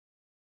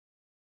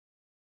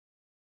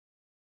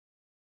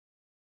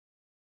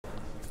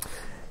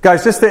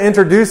Guys, just to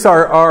introduce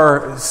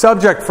our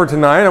subject for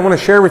tonight, I want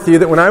to share with you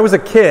that when I was a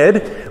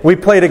kid, we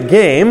played a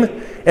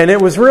game, and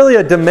it was really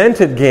a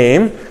demented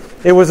game.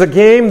 It was a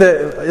game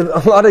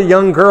that a lot of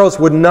young girls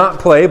would not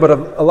play, but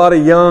a lot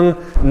of young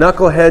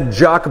knucklehead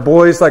jock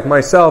boys like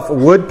myself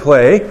would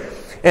play.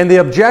 And the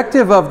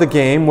objective of the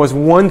game was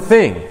one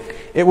thing.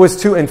 It was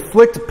to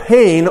inflict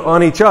pain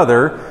on each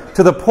other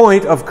to the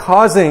point of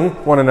causing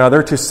one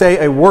another to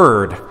say a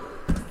word.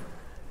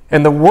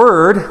 And the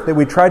word that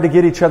we tried to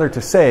get each other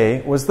to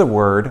say was the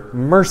word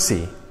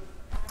mercy.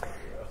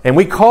 And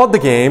we called the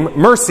game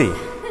Mercy.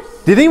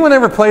 Did anyone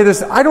ever play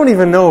this? I don't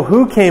even know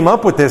who came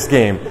up with this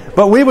game.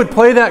 But we would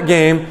play that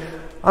game.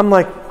 I'm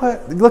like,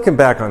 what? Looking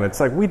back on it, it's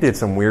like we did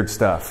some weird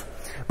stuff.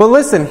 But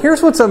listen,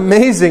 here's what's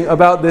amazing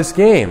about this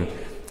game.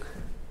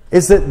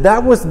 Is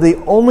that was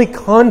the only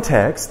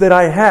context that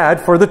I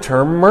had for the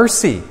term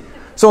mercy.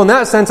 So in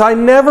that sense, I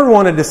never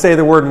wanted to say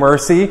the word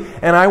mercy,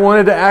 and I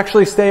wanted to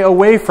actually stay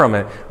away from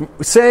it.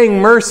 Saying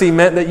mercy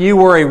meant that you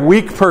were a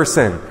weak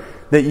person,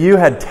 that you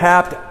had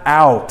tapped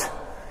out.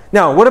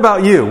 Now, what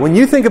about you? When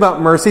you think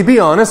about mercy, be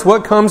honest,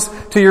 what comes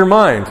to your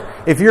mind?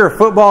 If you're a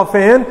football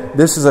fan,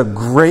 this is a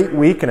great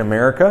week in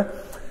America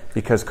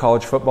because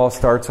college football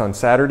starts on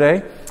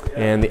Saturday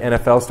and the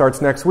NFL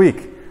starts next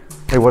week.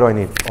 Hey, what do I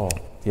need? Oh,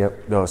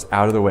 yep, those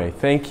out of the way.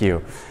 Thank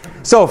you.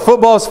 So,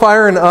 football's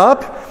firing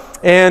up.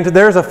 And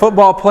there's a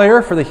football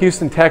player for the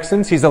Houston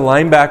Texans. He's a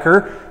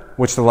linebacker,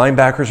 which the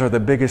linebackers are the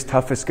biggest,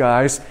 toughest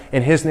guys.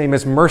 And his name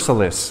is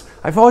Merciless.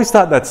 I've always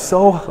thought that's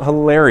so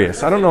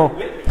hilarious. I don't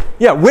know.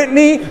 Yeah,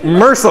 Whitney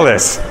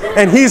Merciless.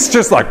 And he's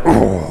just like,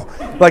 ooh.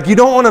 Like you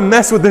don't want to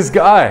mess with this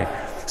guy.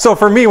 So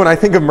for me, when I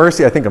think of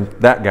mercy, I think of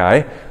that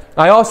guy.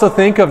 I also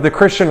think of the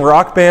Christian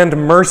rock band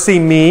Mercy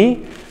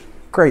Me.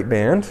 Great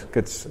band.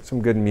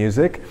 Some good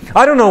music.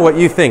 I don't know what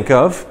you think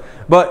of,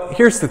 but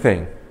here's the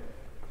thing.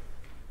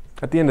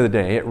 At the end of the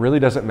day, it really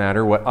doesn't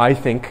matter what I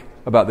think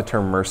about the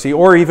term mercy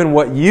or even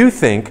what you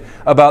think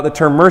about the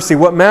term mercy.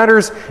 What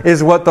matters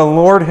is what the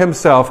Lord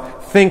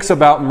Himself thinks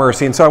about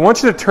mercy. And so I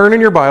want you to turn in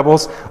your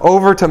Bibles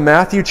over to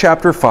Matthew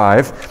chapter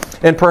 5.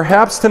 And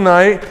perhaps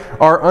tonight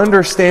our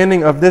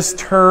understanding of this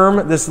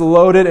term, this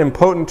loaded and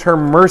potent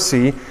term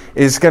mercy,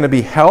 is going to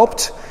be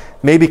helped,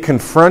 maybe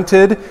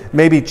confronted,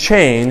 maybe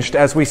changed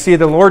as we see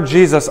the Lord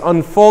Jesus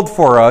unfold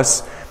for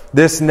us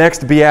this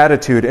next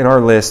beatitude in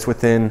our list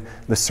within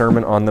the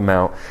Sermon on the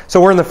Mount.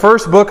 So we're in the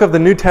first book of the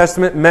New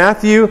Testament,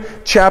 Matthew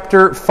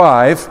chapter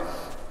 5.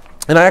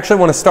 And I actually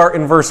want to start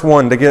in verse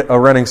 1 to get a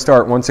running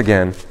start once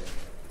again.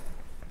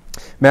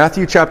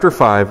 Matthew chapter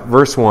 5,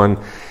 verse 1.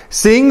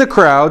 Seeing the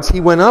crowds,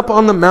 He went up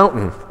on the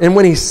mountain. And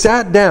when He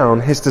sat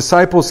down, His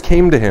disciples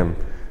came to Him.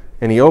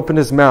 And He opened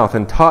His mouth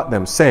and taught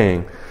them,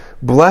 saying,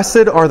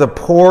 Blessed are the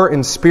poor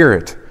in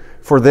spirit,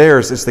 for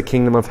theirs is the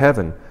kingdom of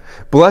heaven.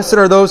 Blessed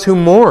are those who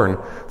mourn,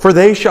 for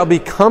they shall be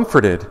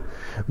comforted.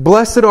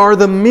 Blessed are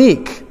the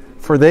meek,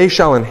 for they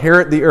shall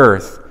inherit the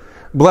earth.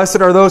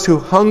 Blessed are those who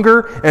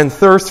hunger and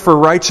thirst for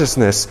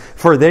righteousness,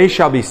 for they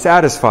shall be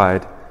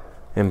satisfied.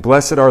 And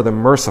blessed are the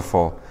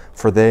merciful,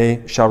 for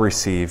they shall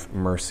receive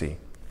mercy.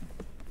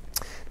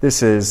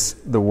 This is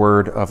the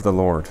word of the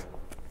Lord.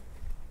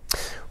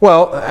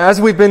 Well,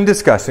 as we've been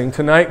discussing,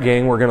 tonight,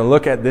 gang, we're going to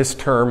look at this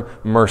term,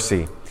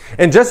 mercy.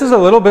 And just as a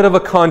little bit of a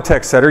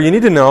context setter, you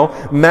need to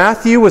know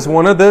Matthew was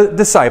one of the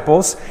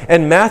disciples,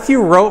 and Matthew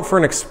wrote for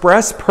an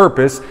express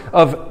purpose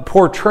of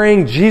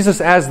portraying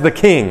Jesus as the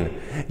king.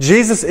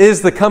 Jesus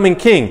is the coming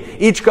king.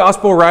 Each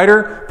gospel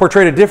writer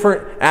portrayed a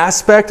different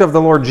aspect of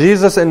the Lord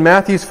Jesus, and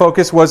Matthew's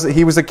focus was that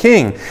He was a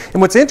king.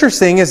 And what's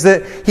interesting is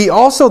that he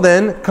also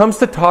then comes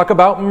to talk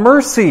about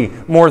mercy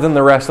more than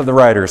the rest of the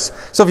writers.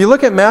 So if you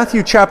look at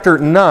Matthew chapter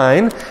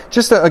 9,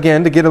 just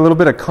again to get a little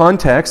bit of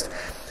context,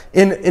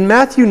 in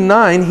Matthew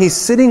 9, He's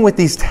sitting with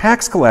these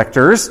tax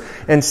collectors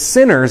and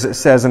sinners, it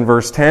says in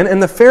verse 10.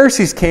 And the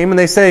Pharisees came and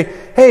they say,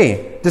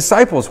 Hey,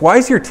 disciples, why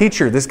is your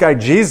teacher, this guy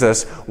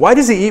Jesus, why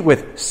does He eat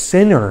with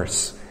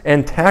sinners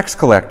and tax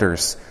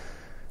collectors?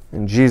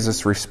 And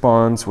Jesus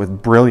responds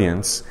with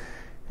brilliance.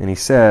 And He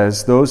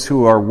says, Those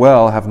who are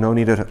well have no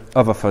need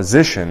of a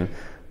physician,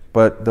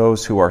 but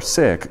those who are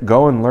sick.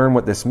 Go and learn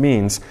what this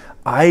means.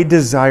 I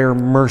desire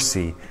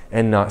mercy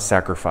and not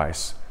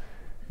sacrifice.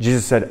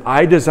 Jesus said,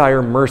 I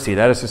desire mercy.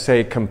 That is to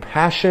say,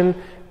 compassion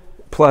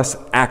plus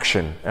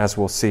action, as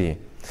we'll see.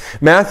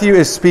 Matthew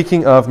is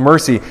speaking of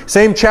mercy.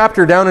 Same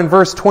chapter, down in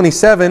verse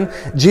 27,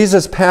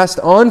 Jesus passed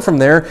on from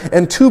there,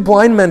 and two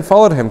blind men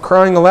followed Him,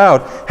 crying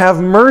aloud,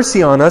 Have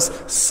mercy on us,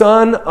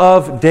 Son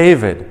of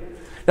David.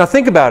 Now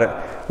think about it.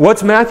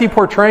 What's Matthew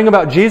portraying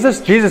about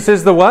Jesus? Jesus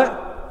is the what?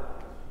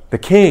 The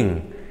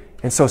King.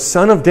 And so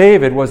Son of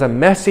David was a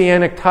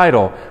messianic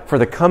title for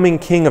the coming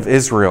King of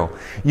Israel.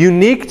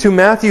 Unique to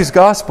Matthew's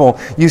Gospel,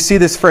 you see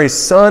this phrase,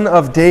 Son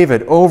of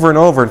David, over and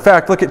over. In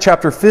fact, look at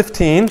chapter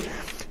 15.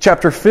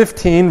 Chapter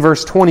 15,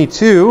 verse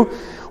 22.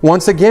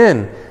 Once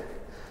again,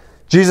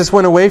 Jesus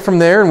went away from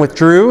there and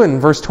withdrew,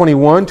 in verse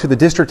 21, to the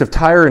district of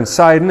Tyre and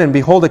Sidon. And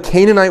behold, a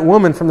Canaanite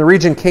woman from the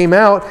region came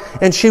out,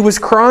 and she was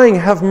crying,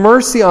 Have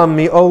mercy on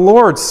me, O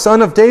Lord,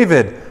 Son of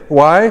David.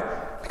 Why?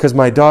 because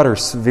my daughter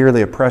is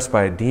severely oppressed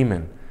by a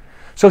demon."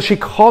 So she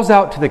calls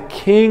out to the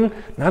king,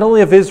 not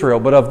only of Israel,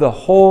 but of the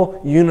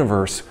whole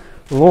universe,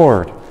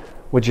 "Lord,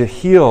 would you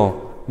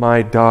heal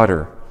my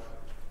daughter?"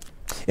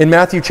 In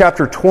Matthew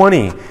chapter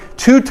 20,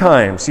 2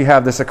 times you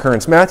have this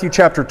occurrence. Matthew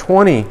chapter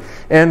 20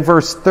 and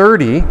verse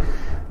 30,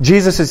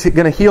 Jesus is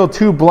going to heal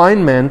 2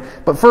 blind men,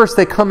 but first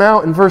they come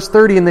out in verse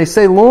 30 and they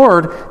say,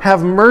 "Lord,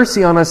 have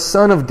mercy on us,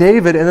 Son of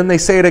David." And then they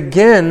say it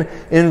again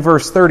in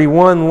verse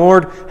 31,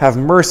 "Lord, have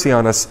mercy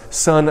on us,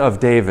 Son of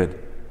David."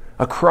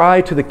 A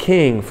cry to the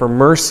king for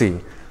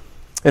mercy.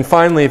 And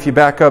finally, if you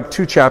back up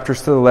 2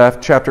 chapters to the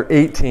left, chapter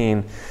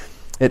 18,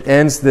 it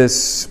ends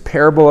this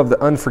parable of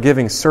the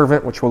unforgiving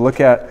servant, which we'll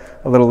look at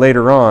a little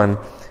later on.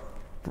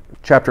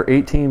 Chapter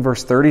 18,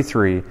 verse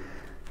 33,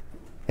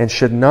 "And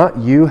should not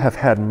you have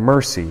had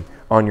mercy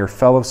on your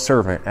fellow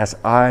servant as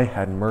I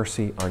had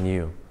mercy on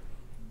you?"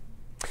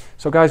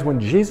 So guys, when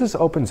Jesus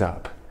opens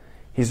up,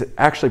 he's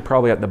actually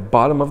probably at the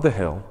bottom of the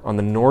hill on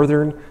the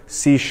northern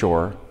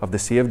seashore of the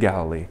Sea of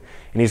Galilee.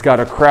 And he's got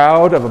a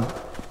crowd of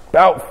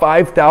about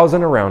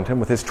 5,000 around him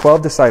with his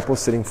 12 disciples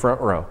sitting front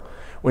row.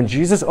 When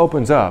Jesus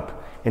opens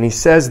up and he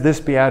says this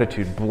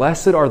beatitude,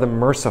 "Blessed are the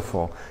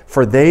merciful,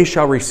 for they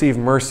shall receive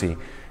mercy,"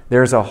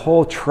 there's a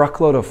whole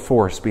truckload of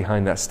force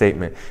behind that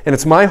statement. And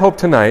it's my hope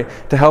tonight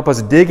to help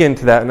us dig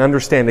into that and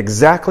understand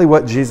exactly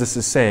what Jesus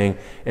is saying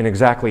and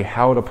exactly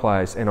how it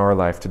applies in our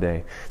life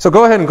today. So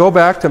go ahead and go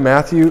back to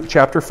Matthew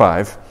chapter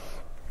 5.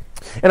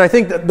 And I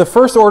think that the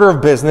first order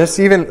of business,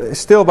 even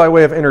still by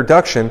way of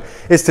introduction,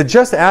 is to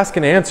just ask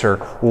and answer,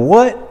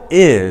 what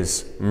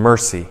is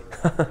mercy?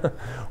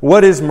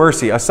 What is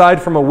mercy?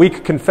 Aside from a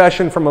weak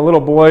confession from a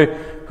little boy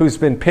who's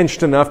been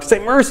pinched enough to say,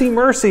 "Mercy,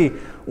 mercy,"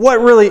 what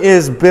really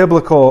is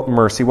biblical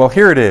mercy? Well,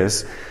 here it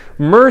is.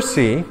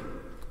 Mercy,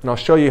 and I'll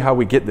show you how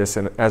we get this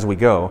as we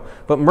go,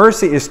 but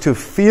mercy is to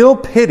feel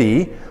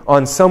pity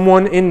on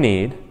someone in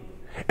need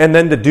and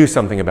then to do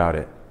something about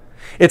it.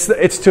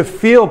 It's to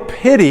feel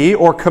pity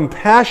or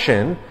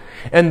compassion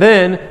and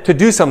then to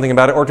do something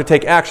about it or to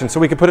take action. So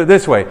we could put it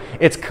this way.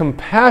 It's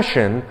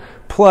compassion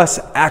plus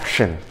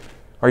action.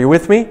 Are you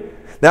with me?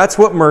 That's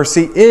what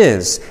mercy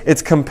is.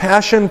 It's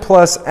compassion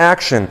plus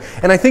action.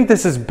 And I think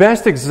this is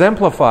best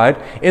exemplified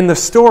in the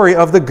story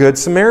of the Good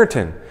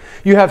Samaritan.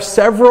 You have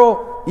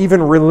several,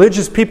 even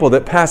religious people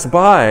that pass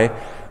by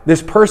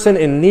this person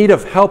in need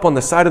of help on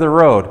the side of the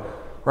road,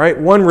 right?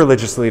 One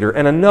religious leader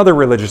and another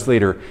religious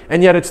leader.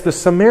 And yet it's the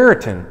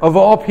Samaritan, of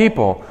all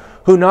people,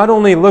 who not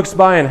only looks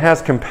by and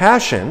has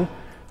compassion.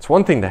 It's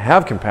one thing to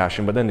have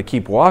compassion, but then to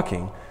keep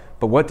walking.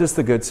 But what does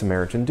the Good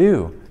Samaritan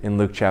do in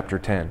Luke chapter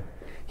 10?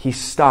 He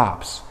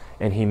stops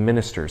and he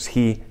ministers.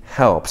 He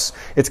helps.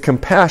 It's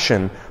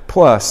compassion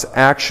plus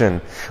action.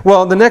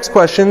 Well, the next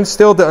question,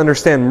 still to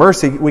understand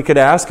mercy, we could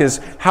ask is,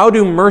 how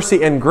do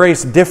mercy and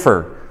grace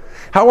differ?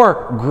 How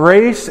are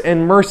grace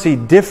and mercy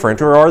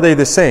different, or are they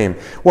the same?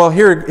 Well,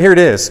 here it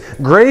is.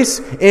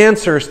 Grace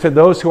answers to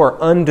those who are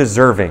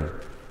undeserving.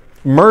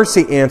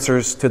 Mercy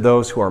answers to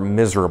those who are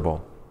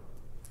miserable.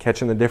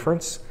 Catching the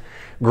difference?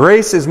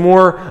 Grace is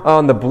more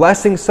on the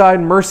blessing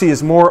side. Mercy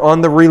is more on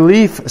the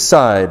relief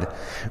side.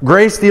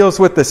 Grace deals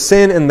with the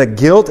sin and the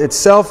guilt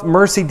itself.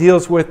 Mercy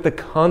deals with the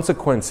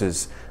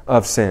consequences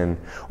of sin.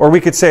 Or we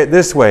could say it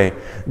this way.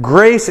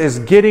 Grace is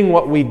getting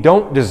what we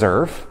don't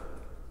deserve.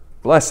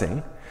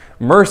 Blessing.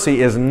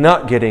 Mercy is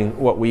not getting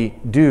what we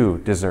do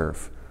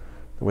deserve.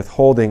 The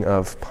withholding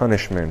of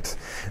punishment.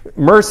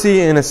 Mercy,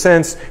 in a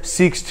sense,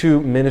 seeks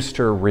to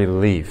minister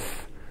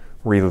relief.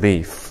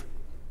 Relief.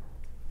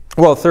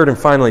 Well, third and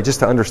finally,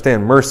 just to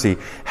understand mercy,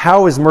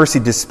 how is mercy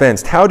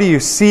dispensed? How do you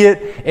see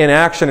it in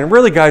action? And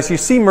really, guys, you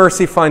see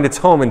mercy find its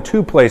home in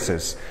 2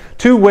 places.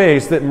 2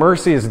 ways that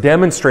mercy is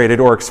demonstrated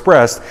or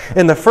expressed.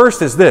 And the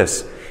first is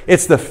this.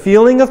 It's the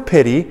feeling of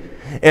pity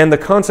and the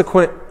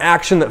consequent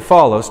action that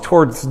follows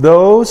towards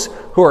those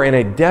who are in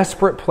a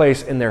desperate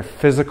place in their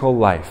physical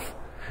life.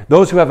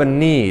 Those who have a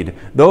need,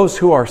 those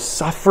who are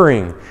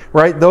suffering,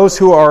 right? Those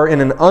who are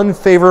in an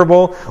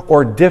unfavorable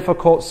or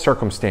difficult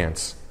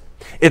circumstance.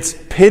 It's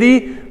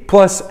pity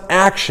plus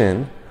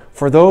action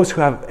for those who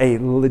have a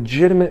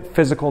legitimate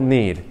physical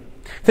need.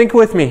 Think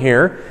with me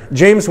here.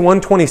 James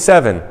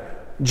 1:27.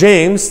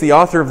 James, the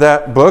author of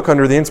that book,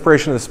 under the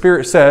inspiration of the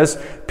Spirit, says,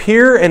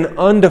 "Pure and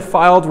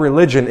undefiled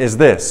religion is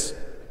this."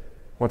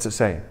 What's it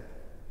say?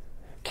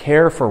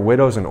 Care for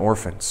widows and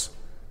orphans.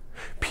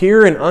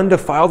 Pure and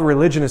undefiled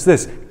religion is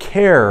this.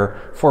 Care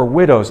for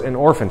widows and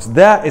orphans.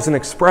 That is an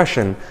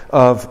expression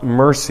of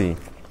mercy.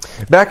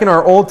 Back in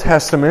our Old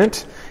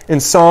Testament, in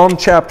Psalm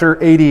chapter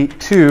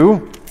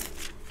 82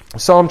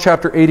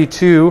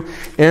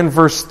 and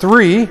verse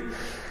 3,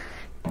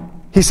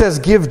 he says,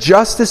 "Give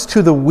justice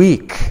to the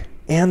weak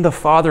and the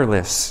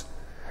fatherless.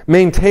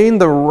 Maintain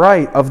the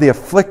right of the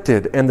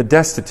afflicted and the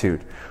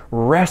destitute.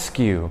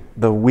 Rescue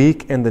the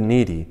weak and the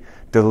needy.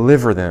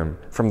 Deliver them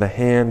from the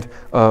hand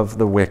of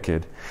the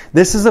wicked."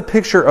 This is a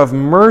picture of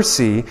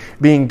mercy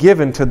being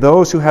given to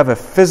those who have a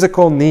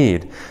physical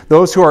need,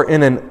 those who are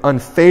in an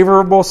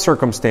unfavorable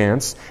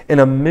circumstance, in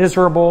a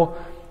miserable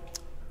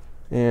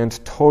and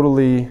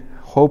totally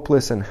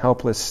hopeless and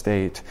helpless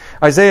state.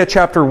 Isaiah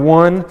chapter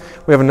 1,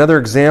 we have another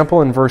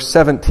example in verse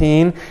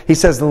 17. He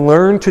says,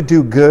 learn to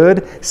do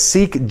good,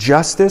 seek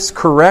justice,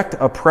 correct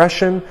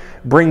oppression,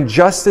 bring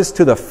justice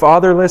to the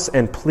fatherless,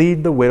 and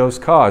plead the widow's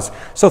cause.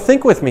 So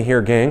think with me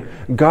here, gang.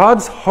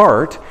 God's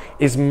heart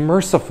is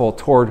merciful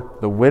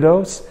toward the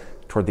widows,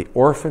 toward the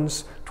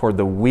orphans, toward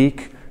the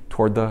weak,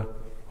 toward the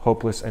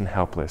hopeless and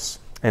helpless.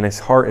 And His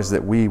heart is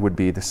that we would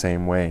be the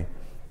same way.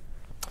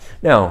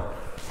 Now,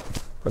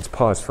 let's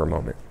pause for a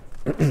moment.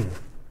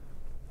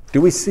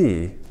 Do we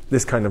see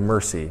this kind of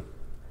mercy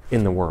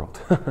in the world?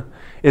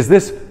 Is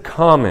this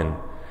common?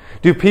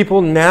 Do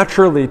people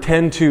naturally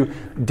tend to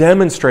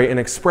demonstrate and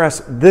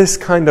express this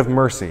kind of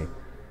mercy?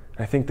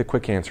 I think the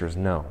quick answer is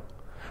no.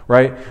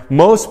 Right?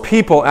 Most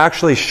people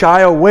actually shy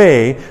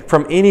away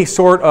from any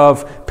sort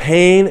of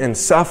pain and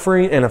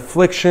suffering and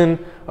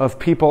affliction of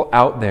people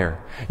out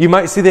there. You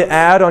might see the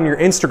ad on your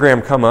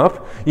Instagram come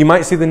up. You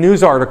might see the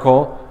news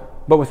article,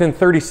 but within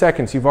 30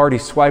 seconds you've already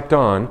swiped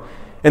on.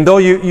 And though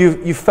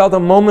you felt a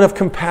moment of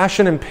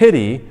compassion and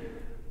pity,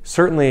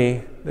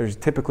 certainly there's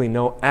typically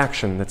no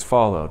action that's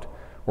followed.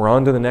 We're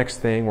on to the next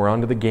thing. We're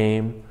on to the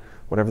game,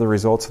 whatever the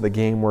results of the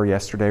game were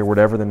yesterday, or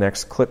whatever the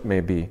next clip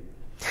may be.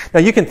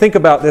 Now, you can think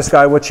about this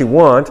guy what you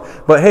want,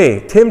 but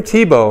hey, Tim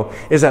Thibault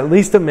is at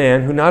least a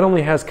man who not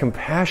only has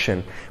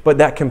compassion, but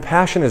that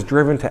compassion is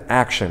driven to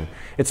action.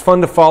 It's fun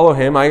to follow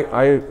him.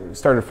 I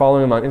started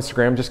following him on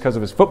Instagram just because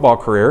of his football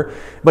career,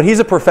 but he's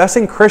a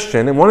professing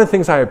Christian, and one of the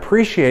things I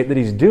appreciate that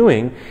he's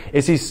doing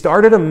is he's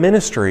started a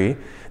ministry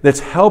that's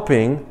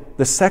helping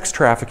the sex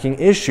trafficking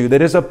issue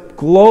that is a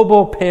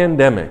global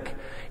pandemic.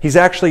 He's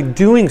actually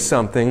doing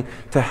something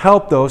to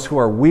help those who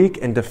are weak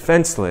and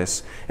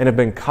defenseless and have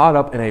been caught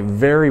up in a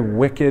very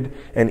wicked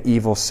and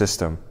evil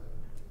system.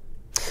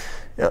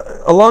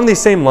 Along these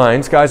same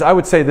lines, guys, I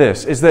would say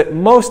this, is that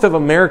most of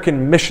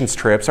American missions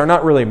trips are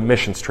not really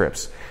missions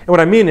trips. And what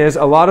I mean is,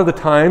 a lot of the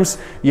times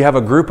you have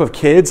a group of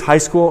kids, high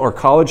school or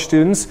college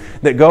students,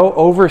 that go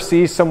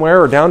overseas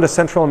somewhere or down to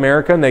Central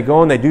America, and they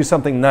go and they do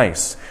something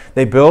nice.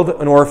 They build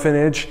an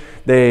orphanage,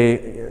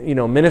 they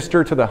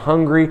minister to the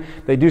hungry,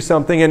 they do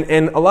something,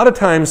 and a lot of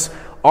times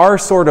our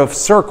sort of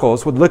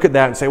circles would look at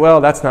that and say,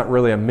 well, that's not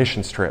really a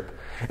missions trip.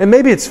 And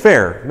maybe it's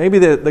fair, maybe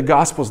the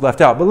gospel's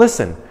left out, but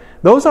listen,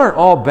 those aren't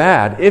all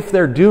bad if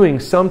they're doing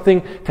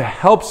something to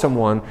help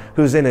someone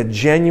who's in a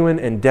genuine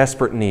and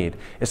desperate need,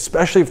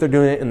 especially if they're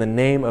doing it in the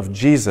name of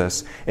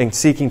Jesus and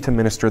seeking to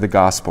minister the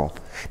gospel.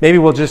 Maybe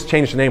we'll just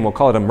change the name. We'll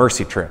call it a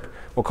mercy trip.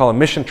 We'll call a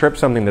mission trip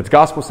something that's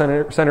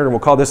gospel-centered, and we'll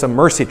call this a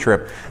mercy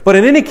trip. But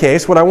in any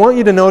case, what I want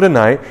you to know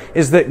tonight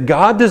is that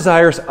God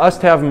desires us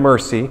to have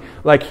mercy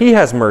like He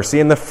has mercy,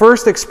 and the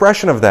first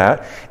expression of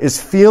that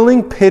is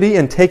feeling pity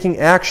and taking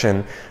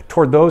action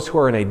toward those who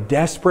are in a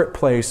desperate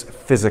place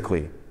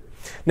physically.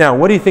 Now,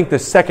 what do you think the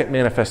second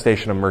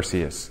manifestation of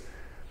mercy is?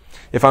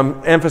 If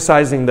I'm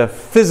emphasizing the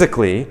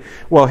physically,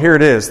 well, here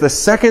it is. The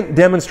second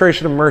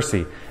demonstration of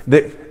mercy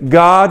that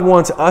God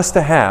wants us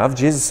to have,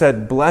 Jesus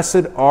said,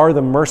 "Blessed are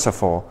the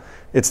merciful."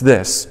 It's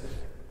this.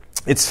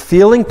 It's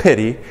feeling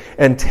pity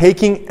and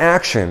taking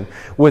action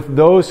with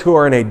those who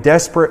are in a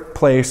desperate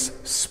place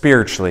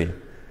spiritually.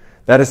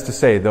 That is to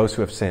say, those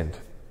who have sinned.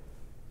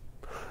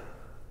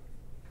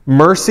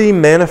 Mercy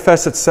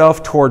manifests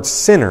itself towards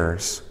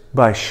sinners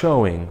by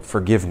showing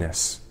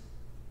forgiveness.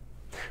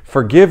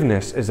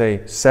 Forgiveness is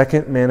a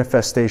second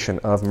manifestation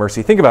of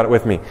mercy. Think about it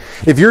with me.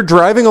 If you're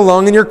driving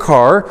along in your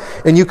car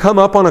and you come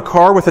up on a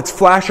car with its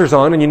flashers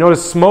on and you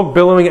notice smoke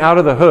billowing out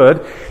of the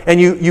hood, and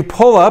you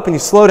pull up and you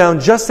slow down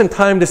just in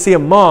time to see a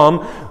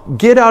mom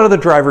get out of the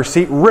driver's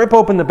seat, rip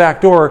open the back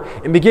door,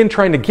 and begin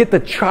trying to get the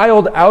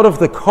child out of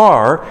the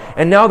car,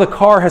 and now the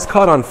car has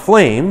caught on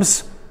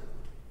flames,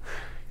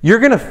 you're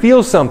going to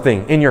feel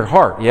something in your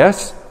heart,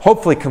 yes?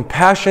 Hopefully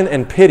compassion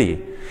and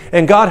pity.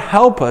 And God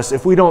help us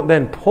if we don't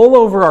then pull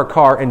over our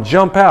car and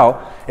jump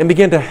out and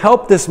begin to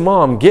help this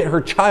mom get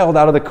her child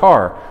out of the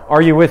car.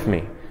 Are you with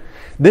me?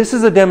 This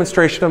is a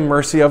demonstration of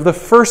mercy of the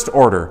first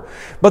order.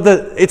 But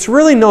it's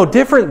really no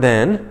different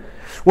than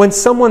when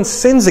someone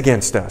sins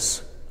against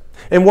us.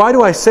 And why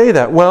do I say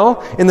that?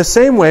 Well, in the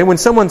same way, when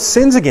someone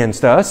sins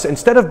against us,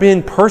 instead of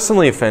being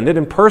personally offended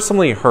and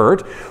personally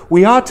hurt,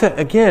 we ought to,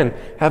 again,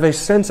 have a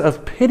sense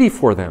of pity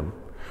for them.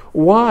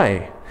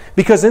 Why?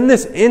 Because in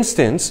this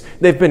instance,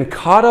 they've been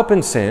caught up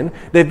in sin,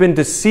 they've been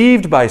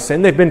deceived by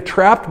sin, they've been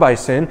trapped by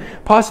sin,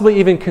 possibly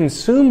even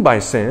consumed by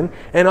sin,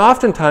 and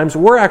oftentimes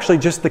we're actually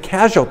just the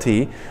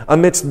casualty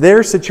amidst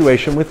their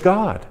situation with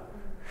God.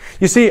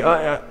 You see,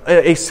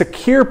 a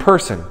secure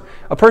person,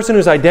 a person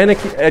whose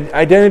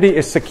identity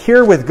is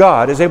secure with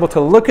God, is able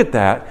to look at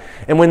that,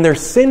 and when they're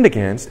sinned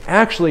against,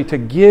 actually to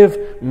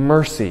give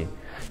mercy,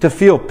 to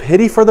feel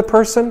pity for the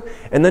person,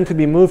 and then to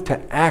be moved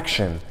to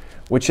action,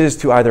 which is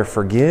to either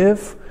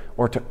forgive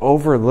or to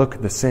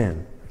overlook the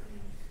sin.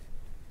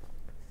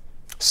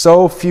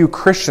 So few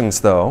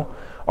Christians, though,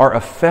 are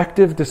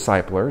effective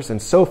disciplers,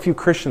 and so few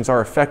Christians are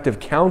effective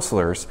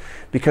counselors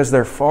because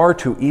they're far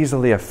too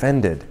easily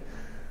offended.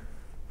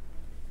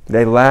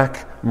 They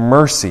lack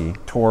mercy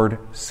toward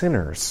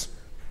sinners.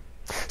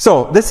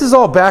 So, this is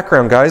all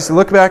background, guys.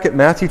 Look back at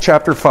Matthew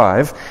chapter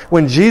 5.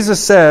 When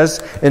Jesus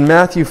says in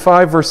Matthew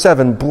 5, verse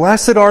 7,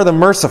 "Blessed are the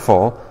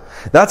merciful,"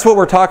 that's what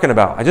we're talking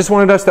about. I just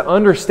wanted us to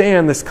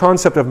understand this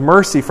concept of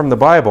mercy from the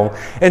Bible.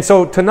 And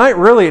so tonight,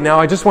 really, now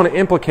I just want to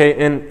implicate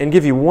and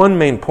give you one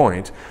main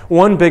point,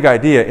 one big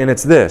idea, and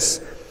it's this.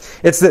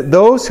 It's that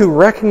those who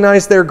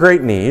recognize their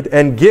great need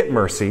and get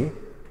mercy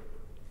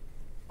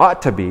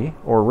ought to be,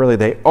 or really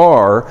they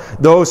are,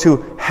 those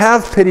who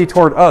have pity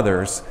toward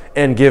others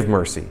and give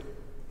mercy.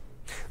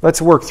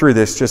 Let's work through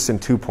this just in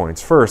 2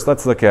 points. First,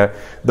 let's look at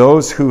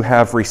those who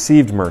have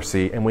received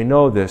mercy, and we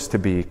know this to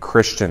be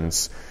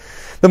Christians.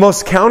 The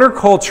most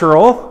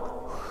countercultural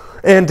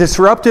and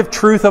disruptive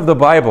truth of the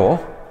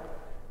Bible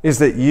is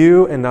that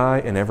you and I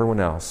and everyone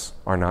else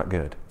are not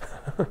good.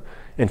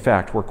 In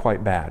fact, we're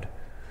quite bad.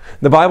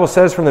 The Bible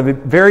says from the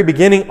very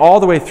beginning all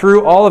the way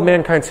through all of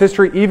mankind's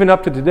history, even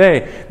up to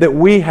today, that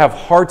we have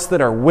hearts that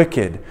are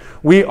wicked.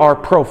 We are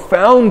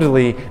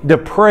profoundly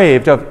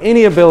depraved of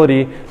any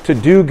ability to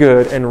do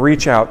good and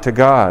reach out to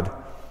God.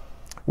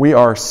 We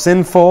are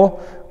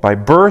sinful by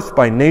birth,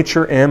 by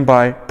nature, and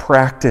by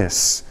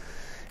practice.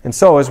 And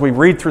so as we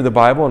read through the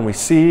Bible and we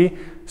see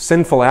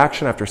sinful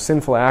action after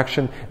sinful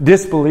action,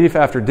 disbelief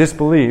after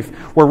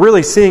disbelief, we're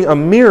really seeing a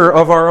mirror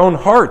of our own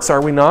hearts,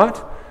 are we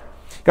not?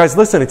 Guys,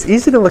 listen, it's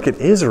easy to look at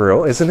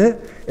Israel, isn't it?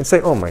 And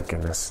say, oh my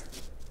goodness,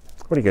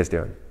 what are you guys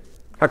doing?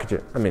 How could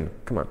you? I mean,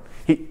 come on.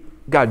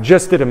 God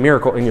just did a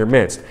miracle in your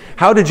midst.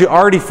 How did you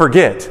already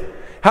forget?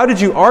 How did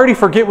you already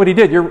forget what He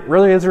did? You're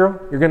really Israel?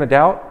 You're going to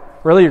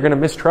doubt? Really? You're going to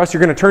mistrust?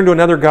 You're going to turn to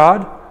another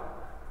God?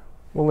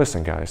 Well,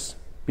 listen, guys.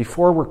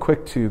 Before we're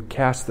quick to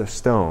cast the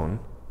stone,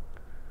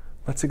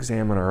 let's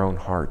examine our own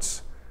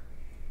hearts.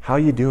 How are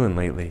you doing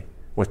lately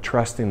with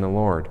trusting the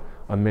Lord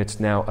amidst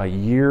now a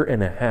year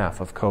and a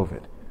half of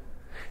COVID?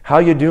 How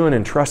are you doing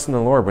in trusting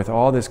the Lord with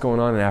all this going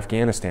on in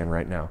Afghanistan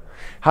right now?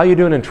 How are you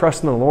doing in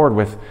trusting the Lord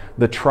with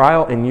the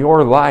trial in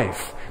your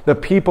life, the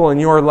people in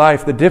your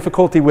life, the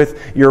difficulty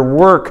with your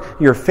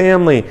work, your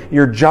family,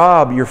 your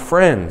job, your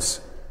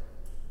friends?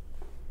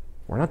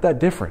 We're not that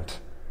different.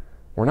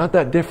 We're not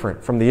that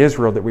different from the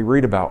Israel that we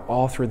read about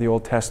all through the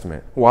Old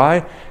Testament.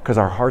 Why? Because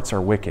our hearts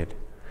are wicked.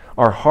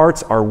 Our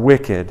hearts are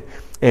wicked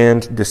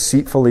and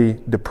deceitfully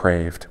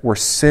depraved. We're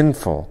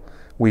sinful.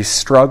 We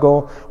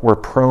struggle, we're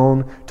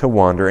prone to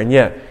wander. And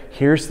yet,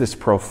 here's this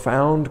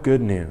profound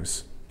good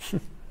news.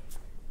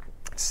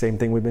 Same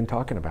thing we've been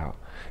talking about.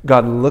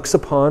 God looks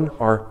upon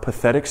our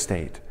pathetic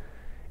state,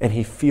 and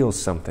He feels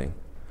something.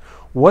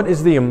 What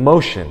is the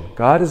emotion?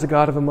 God is a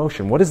God of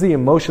emotion. What is the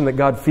emotion that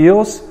God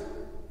feels?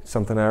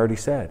 Something I already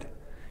said.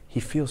 He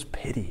feels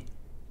pity.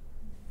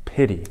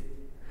 Pity.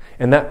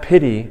 And that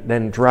pity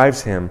then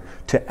drives Him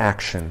to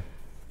action.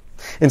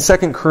 In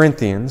 2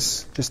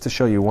 Corinthians, just to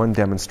show you one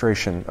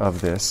demonstration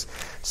of this,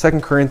 2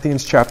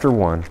 Corinthians chapter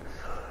 1,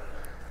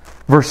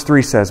 verse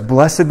 3 says,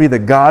 "Blessed be the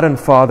God and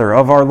Father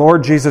of our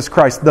Lord Jesus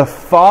Christ, the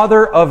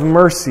Father of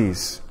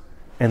mercies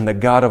and the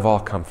God of all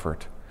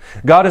comfort."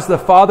 God is the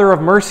Father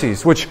of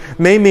mercies, which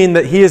may mean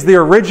that He is the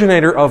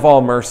originator of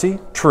all mercy,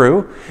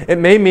 true. It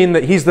may mean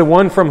that He's the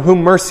one from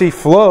whom mercy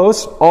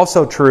flows,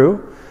 also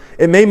true.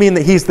 It may mean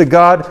that He's the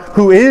God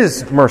who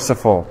is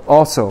merciful,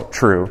 also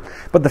true.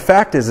 But the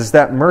fact is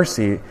that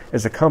mercy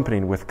is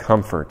accompanied with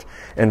comfort.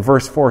 And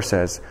verse 4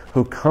 says,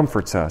 "Who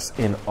comforts us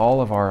in all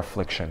of our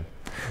affliction."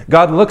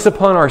 God looks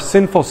upon our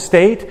sinful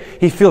state,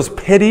 He feels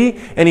pity,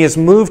 and He is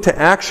moved to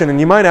action. And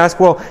you might ask,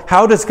 well,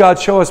 how does God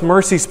show us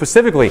mercy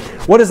specifically?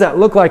 What does that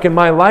look like in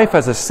my life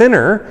as a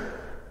sinner?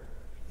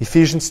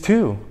 Ephesians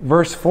 2,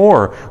 verse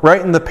 4,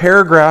 right in the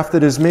paragraph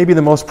that is maybe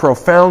the most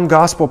profound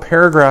gospel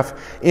paragraph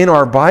in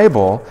our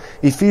Bible,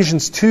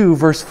 Ephesians 2,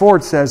 verse 4,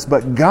 it says,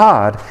 "But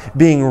God,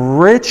 being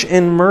rich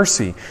in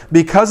mercy,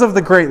 because of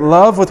the great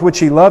love with which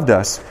He loved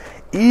us,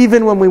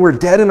 even when we were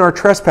dead in our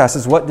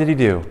trespasses," what did He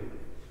do?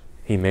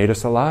 He made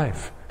us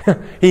alive.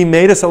 He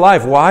made us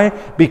alive. Why?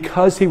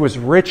 Because He was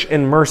rich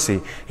in mercy.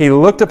 He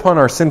looked upon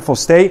our sinful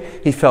state,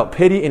 He felt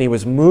pity, and He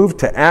was moved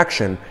to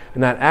action.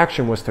 And that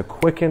action was to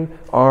quicken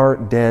our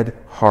dead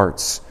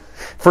hearts.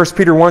 1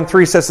 Peter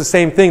 1:3 says the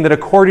same thing, that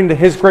according to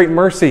His great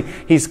mercy,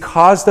 He's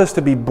caused us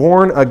to be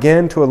born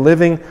again to a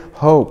living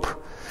hope.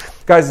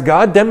 Guys,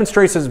 God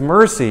demonstrates His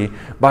mercy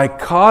by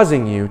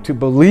causing you to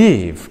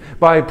believe,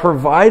 by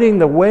providing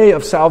the way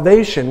of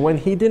salvation when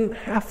He didn't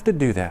have to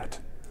do that.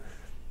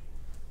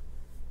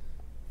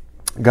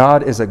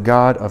 God is a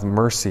God of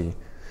mercy.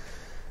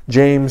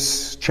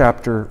 James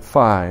chapter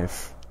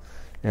 5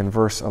 and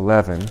verse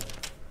 11.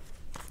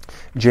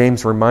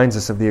 James reminds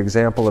us of the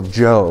example of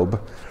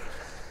Job.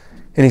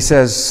 And he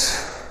says,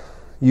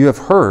 "You have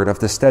heard of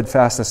the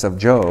steadfastness of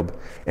Job,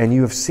 and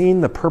you have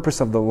seen the purpose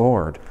of the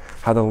Lord,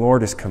 how the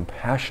Lord is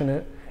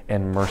compassionate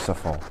and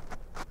merciful."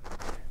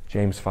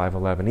 James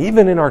 5:11.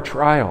 Even in our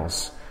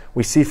trials,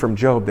 we see from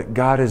Job that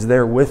God is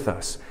there with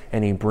us,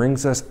 and He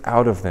brings us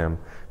out of them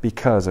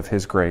because of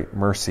His great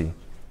mercy.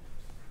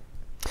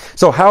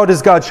 So how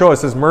does God show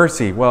us His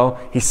mercy? Well,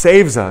 He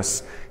saves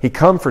us. He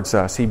comforts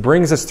us. He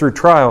brings us through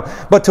trial.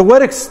 But to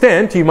what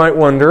extent, you might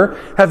wonder,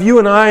 have you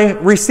and I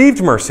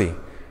received mercy?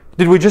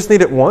 Did we just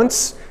need it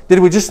once? Did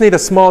we just need a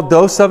small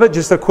dose of it,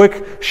 just a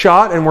quick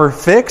shot, and we're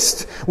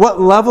fixed? What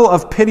level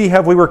of pity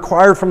have we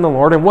required from the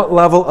Lord, and what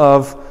level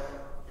of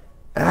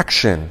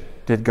action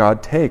did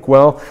God take?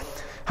 Well,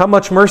 how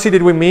much mercy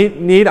did we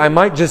need? I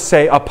might just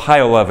say a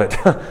pile of it.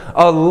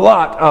 A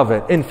lot of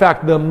it. In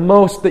fact, the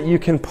most that you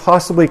can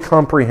possibly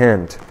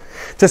comprehend.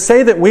 To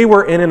say that we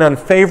were in an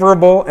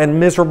unfavorable and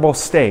miserable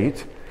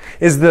state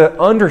is the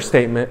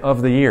understatement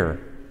of the year.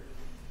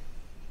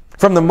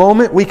 From the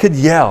moment we could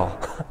yell,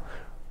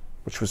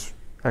 which was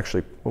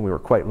actually when we were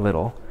quite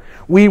little,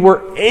 we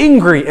were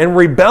angry and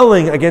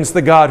rebelling against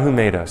the God who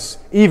made us,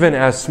 even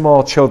as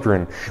small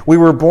children. We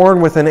were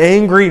born with an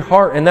angry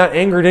heart, and that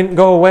anger didn't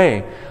go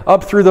away.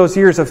 Up through those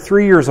years of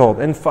 3 years old,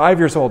 and 5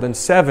 years old, and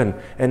 7,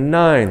 and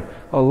 9,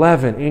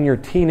 11, in your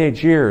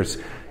teenage years,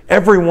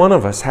 every one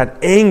of us had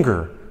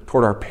anger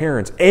toward our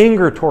parents,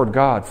 anger toward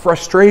God,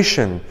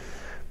 frustration,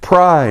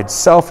 pride,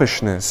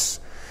 selfishness.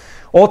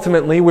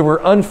 Ultimately, we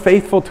were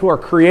unfaithful to our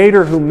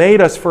Creator who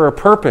made us for a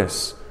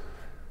purpose.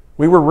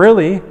 We were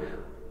really,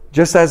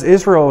 just as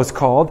Israel was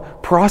called,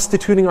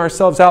 prostituting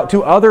ourselves out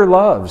to other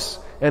loves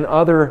and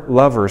other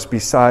lovers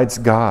besides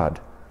God.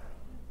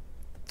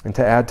 And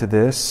to add to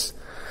this,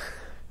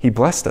 He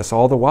blessed us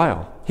all the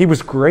while. He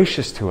was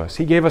gracious to us.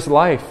 He gave us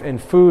life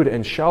and food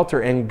and shelter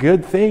and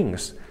good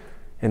things.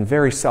 And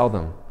very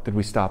seldom did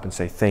we stop and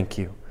say thank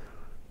you.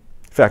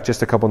 In fact,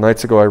 just a couple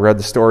nights ago, I read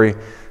the story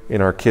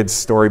in our kids'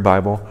 story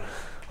Bible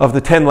of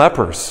the 10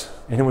 lepers.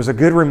 And it was a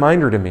good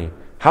reminder to me.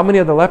 How many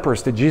of the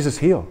lepers did Jesus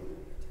heal?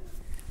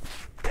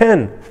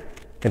 10.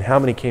 And how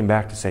many came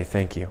back to say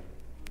thank you?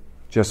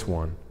 Just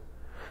 1.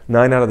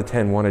 9 out of the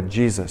 10 wanted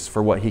Jesus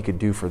for what He could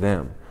do for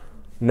them,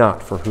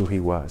 not for who He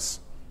was.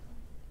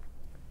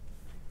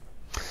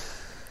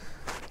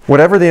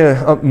 Whatever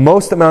the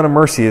most amount of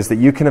mercy is that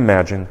you can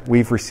imagine,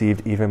 we've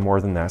received even more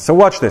than that. So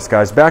watch this,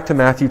 guys. Back to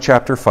Matthew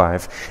chapter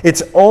 5.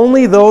 It's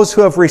only those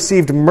who have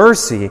received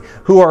mercy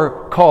who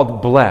are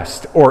called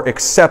blessed or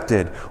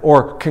accepted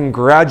or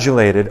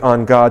congratulated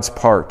on God's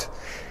part.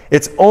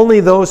 It's only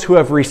those who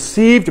have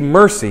received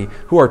mercy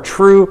who are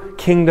true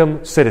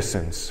kingdom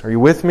citizens. Are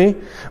you with me?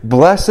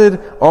 Blessed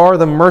are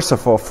the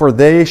merciful, for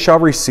they shall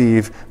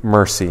receive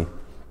mercy.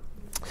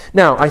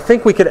 Now, I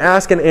think we could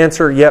ask and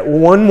answer yet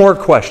one more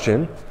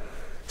question,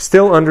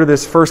 still under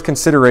this first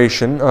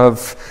consideration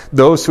of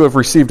those who have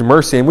received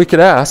mercy. And we could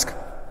ask,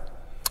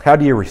 how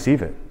do you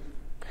receive it?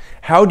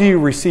 How do you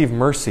receive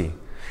mercy?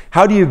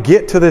 How do you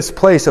get to this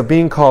place of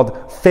being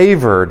called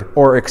favored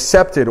or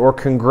accepted or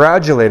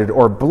congratulated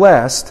or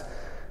blessed?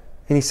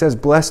 And He says,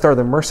 blessed are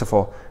the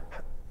merciful,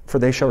 for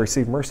they shall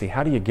receive mercy.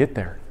 How do you get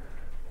there?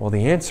 Well,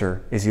 the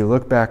answer is you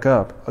look back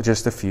up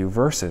just a few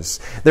verses.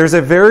 There's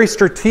a very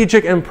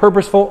strategic and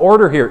purposeful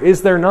order here,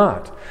 is there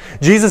not?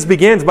 Jesus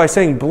begins by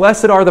saying,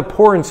 blessed are the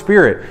poor in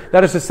spirit.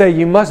 That is to say,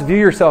 you must view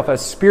yourself as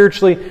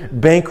spiritually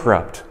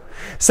bankrupt.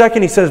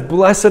 Second, He says,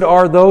 blessed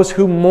are those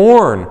who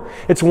mourn.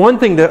 It's one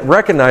thing to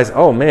recognize,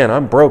 oh man,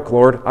 I'm broke,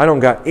 Lord. I don't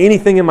got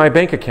anything in my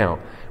bank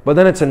account. But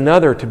then it's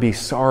another to be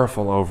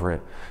sorrowful over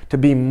it, to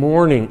be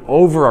mourning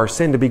over our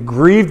sin, to be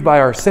grieved by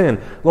our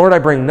sin. Lord, I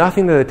bring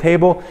nothing to the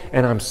table,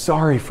 and I'm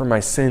sorry for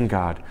my sin,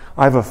 God.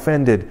 I've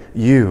offended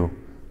you.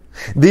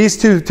 These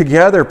two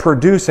together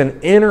produce an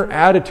inner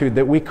attitude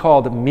that we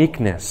called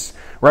meekness,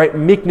 right?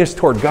 Meekness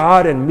toward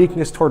God and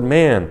meekness toward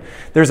man.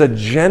 There's a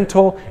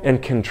gentle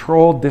and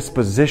controlled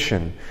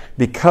disposition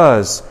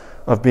because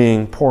of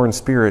being poor in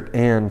spirit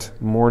and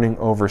mourning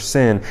over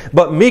sin.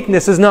 But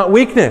meekness is not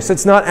weakness.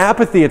 It's not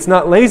apathy. It's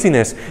not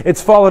laziness.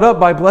 It's followed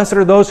up by blessed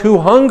are those who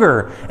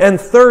hunger and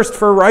thirst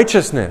for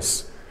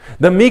righteousness.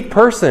 The meek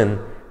person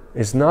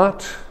is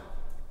not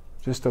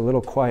just a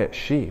little quiet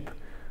sheep,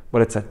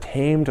 but it's a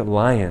tamed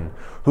lion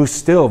who's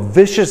still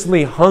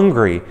viciously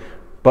hungry,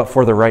 but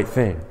for the right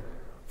thing,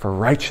 for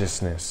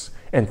righteousness,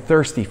 and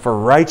thirsty for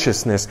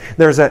righteousness.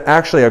 There's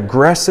actually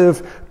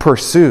aggressive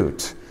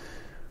pursuit.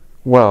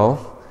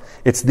 Well,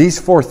 it's these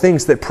 4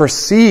 things that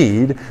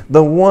precede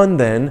the one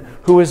then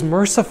who is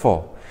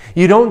merciful.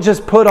 You don't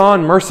just put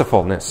on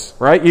mercifulness,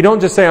 right? You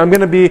don't just say, I'm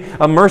going to be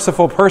a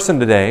merciful person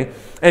today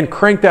and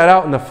crank that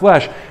out in the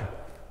flesh.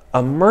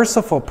 A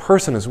merciful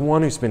person is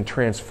one who's been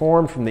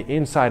transformed from the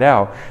inside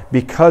out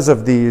because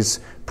of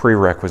these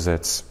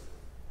prerequisites.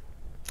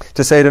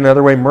 To say it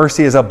another way,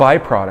 mercy is a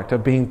byproduct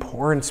of being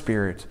poor in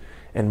spirit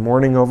and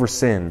mourning over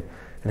sin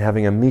and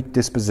having a meek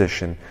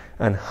disposition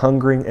and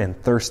hungering and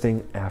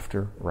thirsting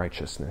after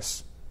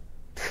righteousness.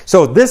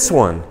 So this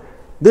one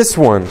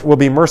will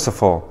be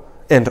merciful,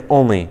 and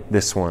only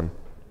this one.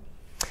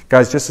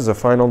 Guys, just as a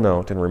final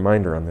note and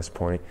reminder on this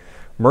point,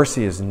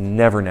 mercy is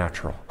never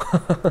natural.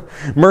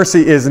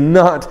 Mercy is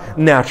not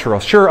natural.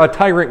 Sure, a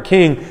tyrant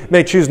king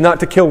may choose not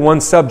to kill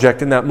one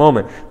subject in that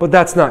moment, but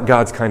that's not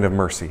God's kind of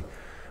mercy.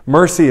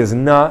 Mercy is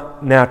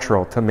not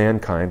natural to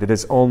mankind. It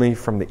is only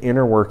from the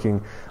inner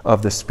working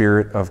of the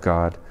Spirit of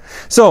God.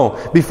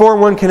 So, before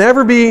one can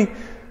ever be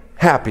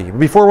happy,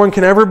 before one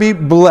can ever be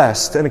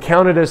blessed and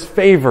accounted as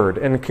favored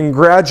and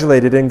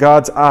congratulated in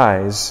God's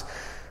eyes,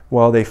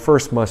 well, they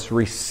first must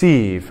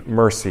receive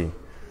mercy.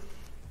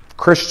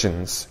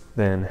 Christians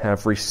then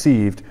have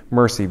received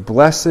mercy.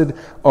 Blessed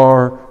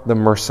are the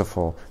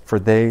merciful, for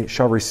they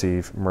shall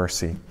receive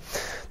mercy.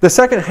 The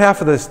second half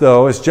of this,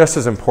 though, is just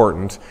as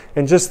important.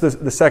 And just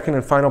the second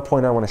and final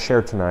point I want to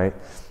share tonight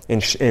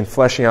in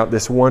fleshing out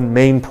this one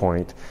main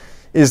point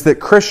is that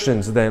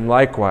Christians then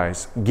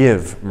likewise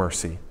give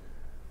mercy.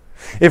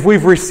 If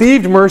we've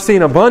received mercy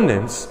in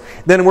abundance,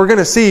 then we're going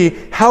to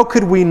see how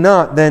could we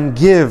not then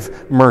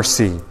give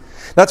mercy.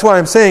 That's why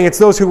I'm saying it's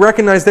those who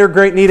recognize their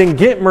great need and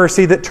get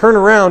mercy that turn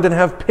around and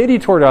have pity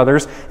toward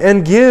others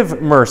and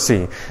give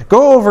mercy.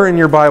 Go over in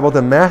your Bible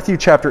to Matthew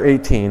chapter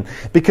 18,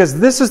 because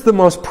this is the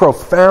most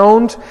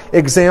profound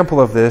example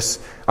of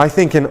this, I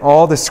think, in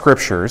all the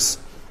Scriptures.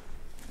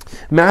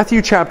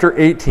 Matthew chapter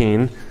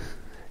 18,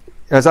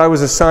 as I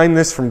was assigned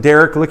this from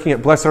Derek, looking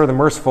at Blessed Are the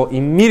Merciful,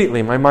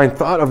 immediately my mind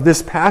thought of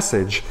this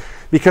passage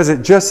because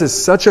it just is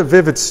such a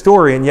vivid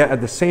story and yet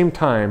at the same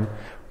time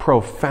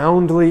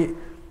profoundly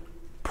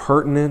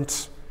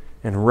pertinent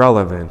and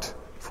relevant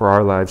for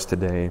our lives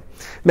today.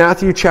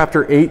 Matthew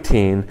chapter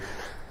 18,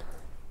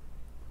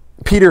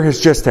 Peter has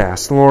just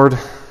asked, Lord,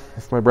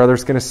 if my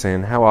brother's going to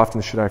sin, how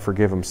often should I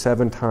forgive him?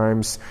 7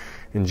 times.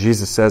 And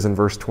Jesus says in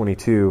verse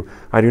 22,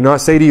 I do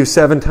not say to you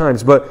 7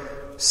 times, but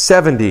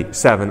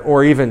 77,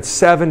 or even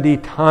 70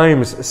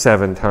 times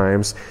 7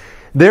 times.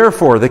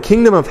 Therefore, the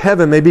kingdom of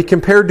heaven may be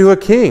compared to a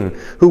king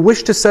who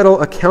wished to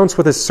settle accounts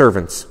with his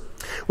servants.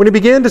 When he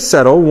began to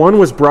settle, one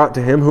was brought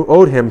to him who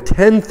owed him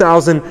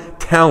 10,000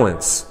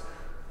 talents.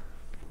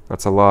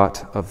 That's a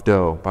lot of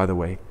dough, by the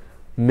way.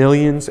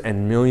 Millions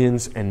and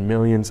millions and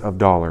millions of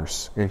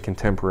dollars in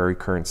contemporary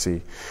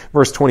currency.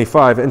 Verse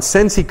 25, and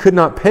since he could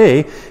not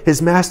pay,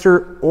 his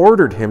master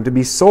ordered him to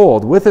be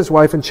sold with his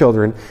wife and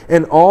children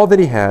and all that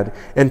he had,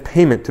 and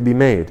payment to be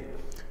made.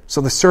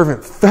 So the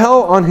servant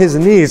fell on his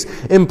knees,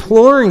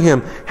 imploring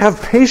him,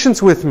 have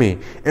patience with me,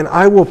 and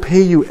I will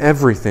pay you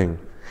everything.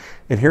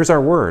 And here's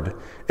our word.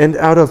 And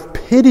out of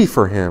pity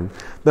for him,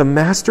 the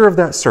master of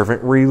that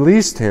servant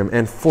released him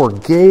and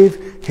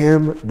forgave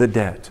him the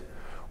debt.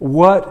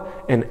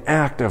 What an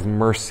act of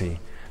mercy.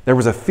 There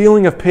was a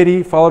feeling of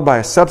pity followed by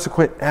a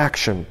subsequent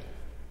action.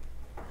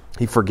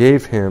 He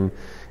forgave him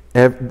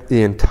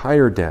the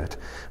entire debt.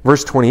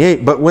 Verse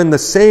 28, but when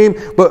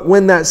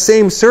that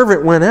same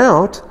servant went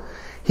out,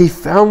 he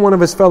found one of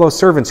his fellow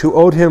servants who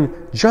owed him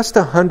just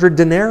 100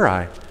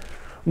 denarii.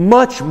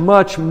 Much,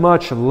 much,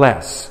 much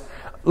less.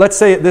 Let's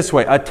say it this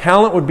way. A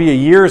talent would be a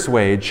year's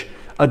wage.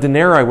 A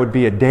denarii would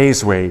be a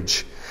day's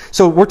wage.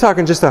 So we're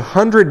talking just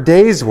 100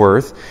 days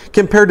worth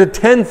compared to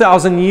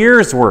 10,000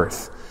 years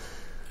worth.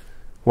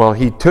 Well,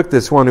 he took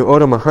this one who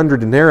owed him 100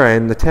 denarii,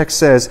 and the text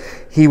says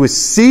he was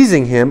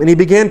seizing him and he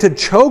began to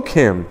choke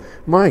him.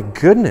 My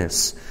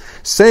goodness.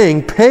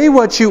 Saying, pay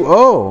what you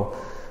owe.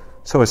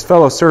 So his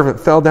fellow servant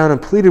fell down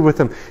and pleaded with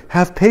him,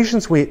 have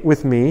patience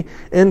with me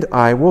and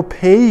I will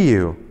pay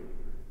you.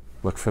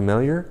 Look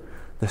familiar?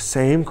 The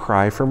same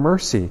cry for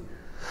mercy.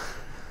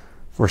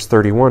 Verse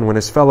 31, when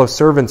his fellow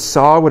servants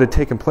saw what had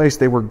taken place,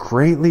 they were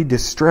greatly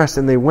distressed,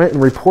 and they went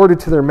and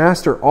reported to their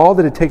master all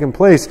that had taken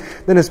place.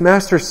 Then his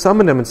master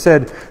summoned him and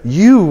said,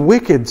 you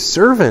wicked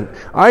servant,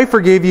 I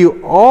forgave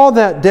you all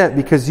that debt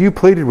because you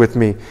pleaded with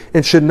me.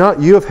 And should not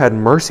you have had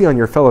mercy on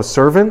your fellow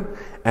servant,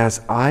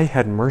 as I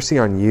had mercy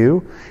on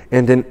you?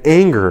 And in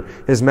anger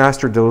his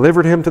master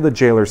delivered him to the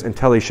jailers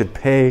until he should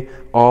pay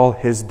all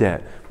his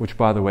debt, which,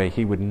 by the way,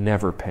 he would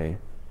never pay.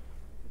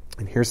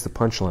 And here's the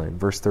punchline,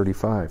 verse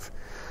 35.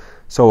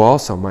 So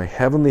also my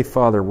heavenly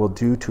Father will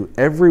do to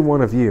every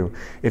one of you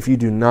if you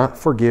do not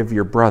forgive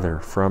your brother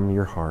from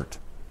your heart.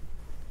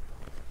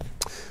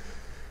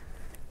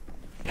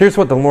 Here's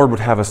what the Lord would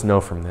have us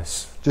know from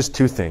this. Just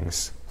 2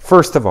 things.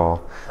 First of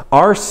all,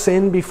 our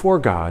sin before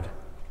God,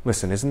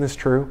 listen, isn't this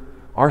true?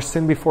 Our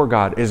sin before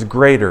God is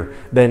greater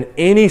than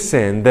any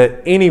sin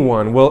that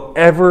anyone will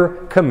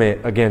ever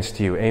commit against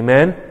you.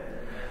 Amen?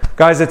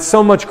 Guys, it's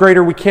so much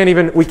greater we can't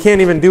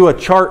even do a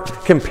chart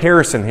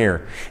comparison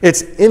here.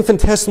 It's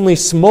infinitesimally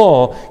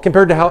small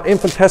compared to how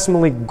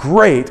infinitesimally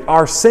great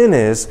our sin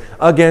is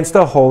against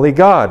a holy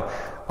God.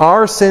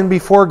 Our sin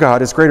before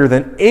God is greater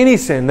than any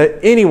sin that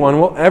anyone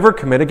will ever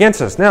commit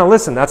against us. Now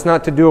listen, that's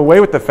not to do away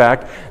with the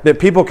fact that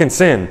people can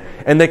sin,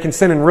 and they can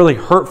sin in really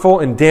hurtful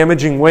and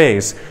damaging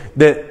ways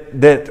that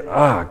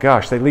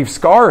they leave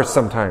scars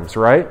sometimes,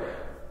 right?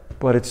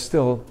 But it's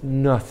still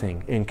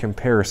nothing in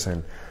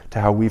comparison to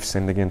how we've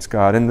sinned against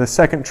God. And the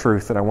second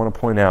truth that I want to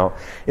point out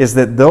is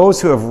that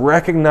those who have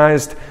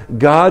recognized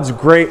God's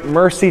great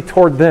mercy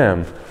toward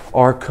them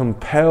are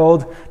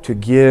compelled to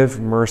give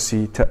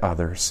mercy to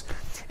others.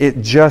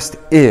 It just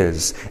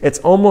is. It's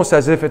almost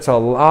as if it's a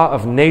law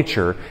of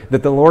nature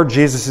that the Lord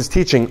Jesus is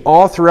teaching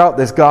all throughout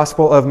this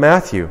Gospel of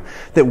Matthew.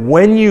 That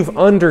when you've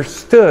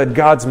understood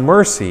God's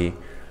mercy,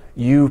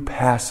 you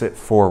pass it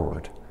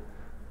forward.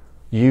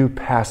 you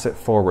pass it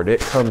forward. It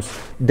comes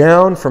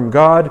down from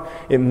God,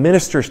 it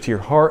ministers to your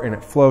heart, and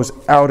it flows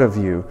out of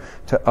you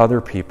to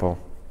other people.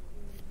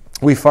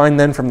 We find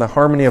then from the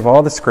harmony of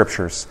all the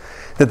Scriptures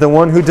that the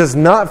one who does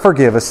not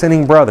forgive a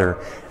sinning brother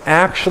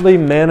actually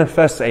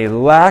manifests a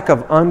lack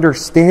of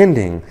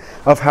understanding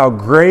of how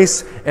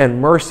grace and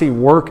mercy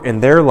work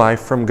in their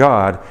life from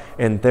God,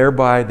 and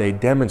thereby they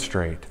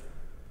demonstrate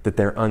that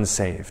they're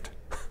unsaved.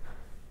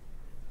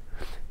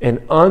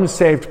 An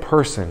unsaved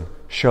person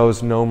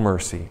shows no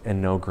mercy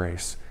and no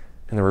grace.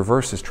 And the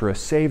reverse is true. A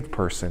saved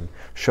person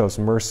shows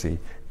mercy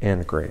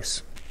and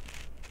grace.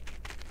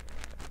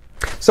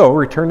 So,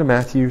 return to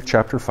Matthew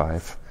chapter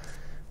 5.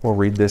 We'll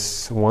read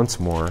this once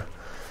more.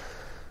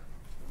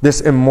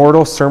 This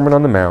immortal Sermon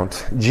on the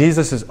Mount,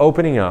 Jesus is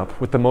opening up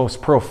with the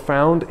most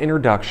profound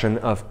introduction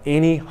of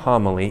any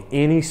homily,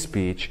 any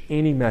speech,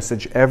 any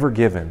message ever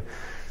given.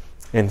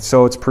 And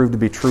so it's proved to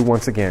be true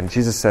once again.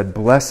 Jesus said,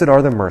 "Blessed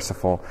are the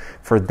merciful,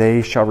 for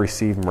they shall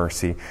receive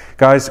mercy."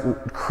 Guys,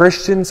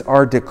 Christians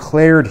are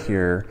declared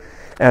here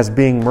as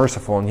being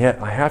merciful, and yet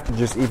I have to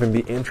just even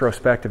be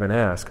introspective and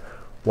ask,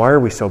 why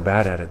are we so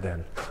bad at it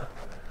then?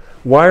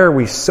 Why are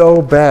we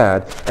so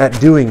bad at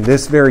doing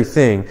this very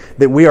thing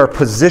that we are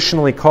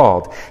positionally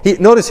called?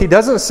 Notice he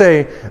doesn't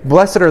say,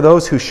 "Blessed are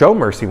those who show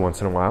mercy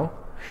once in a while."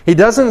 He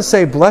doesn't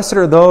say, "Blessed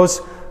are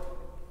those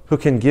who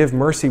can give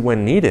mercy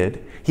when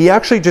needed." He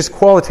actually just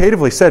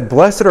qualitatively said,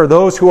 "Blessed are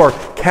those who are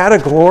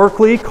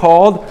categorically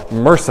called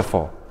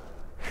merciful."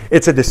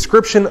 It's a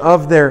description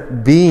of their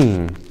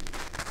being.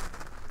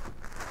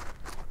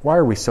 Why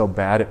are we so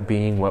bad at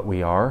being what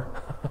we are?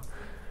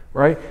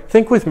 Right?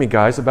 Think with me,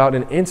 guys, about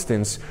an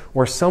instance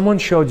where someone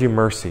showed you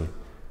mercy.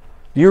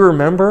 Do you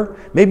remember?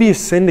 Maybe you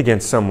sinned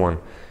against someone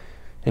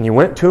and you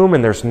went to them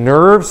and there's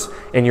nerves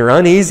and you're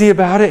uneasy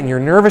about it and you're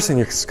nervous and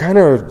you're kind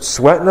of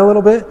sweating a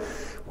little bit.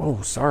 Whoa,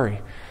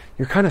 sorry.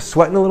 You're kind of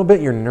sweating a little bit,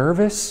 you're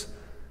nervous.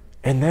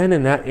 And then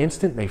in that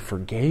instant, they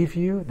forgave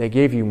you. They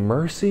gave you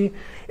mercy.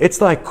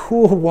 It's like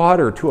cool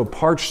water to a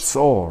parched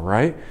soul,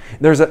 right?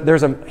 There's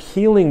a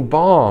healing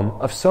balm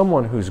of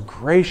someone who's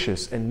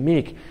gracious and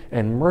meek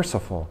and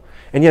merciful.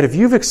 And yet if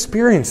you've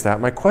experienced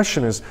that, my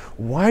question is,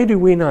 why do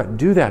we not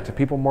do that to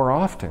people more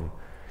often?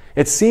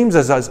 It seems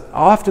as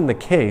often the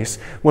case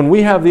when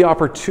we have the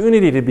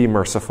opportunity to be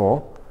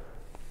merciful,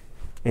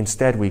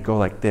 instead, we go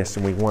like this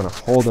and we want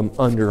to hold them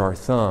under our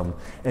thumb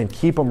and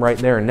keep them right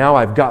there. And now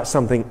I've got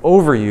something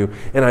over you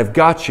and I've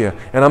got you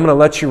and I'm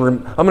going to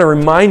I'm going to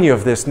remind you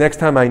of this next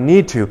time I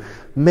need to.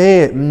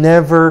 May it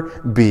never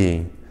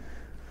be.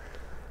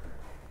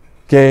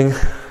 Gang,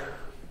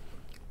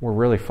 we're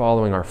really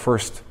following our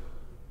first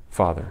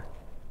father,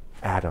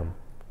 Adam,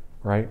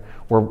 right?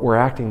 We're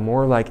acting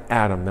more like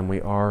Adam than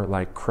we are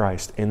like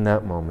Christ in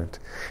that moment.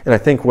 And I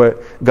think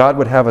what God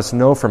would have us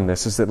know from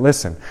this is that,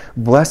 listen,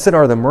 blessed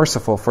are the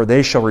merciful, for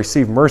they shall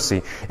receive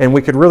mercy. And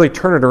we could really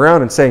turn it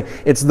around and say,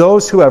 it's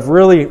those who have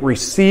really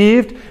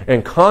received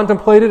and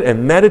contemplated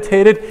and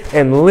meditated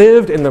and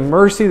lived in the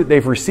mercy that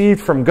they've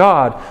received from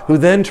God, who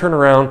then turn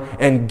around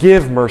and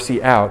give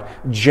mercy out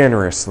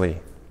generously.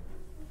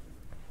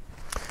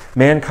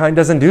 Mankind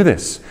doesn't do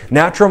this.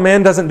 Natural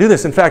man doesn't do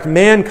this. In fact,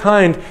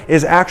 mankind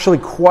is actually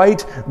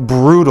quite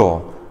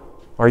brutal.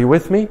 Are you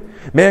with me?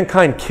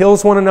 Mankind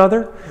kills one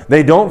another.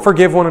 They don't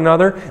forgive one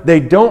another.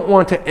 They don't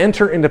want to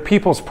enter into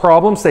people's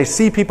problems. They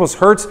see people's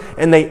hurts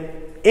and they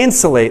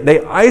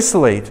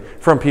isolate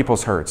from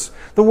people's hurts.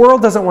 The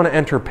world doesn't want to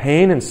enter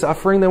pain and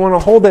suffering. They want to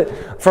hold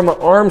it from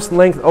an arm's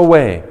length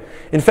away.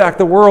 In fact,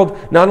 the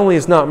world not only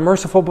is not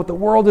merciful, but the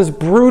world is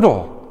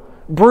brutal.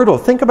 Brutal.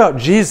 Think about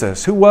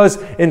Jesus, who was,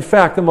 in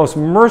fact, the most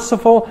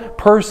merciful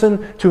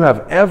person to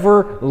have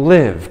ever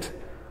lived.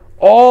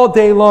 All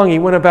day long, he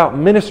went about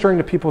ministering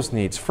to people's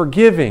needs,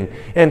 forgiving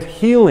and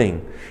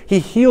healing. He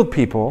healed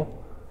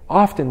people,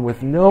 often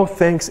with no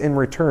thanks in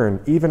return,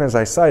 even as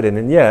I cited.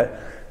 And yet,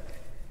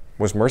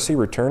 was mercy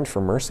returned for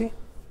mercy?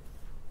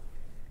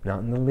 Not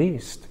in the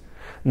least.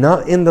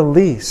 Not in the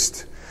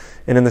least.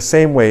 And in the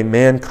same way,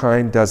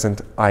 mankind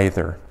doesn't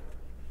either.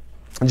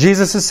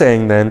 Jesus is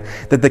saying then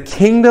that the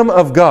kingdom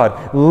of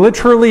God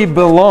literally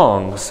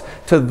belongs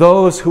to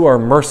those who are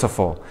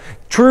merciful.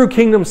 True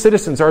kingdom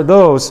citizens are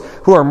those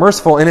who are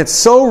merciful. And it's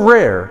so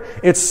rare,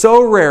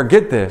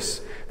 get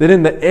this, that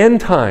in the end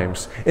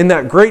times, in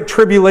that great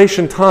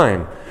tribulation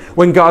time,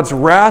 when God's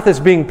wrath is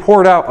being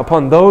poured out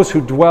upon those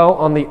who dwell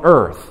on the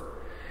earth,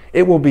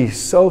 it will be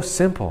so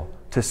simple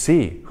to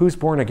see who's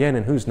born again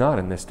and who's not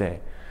in this day.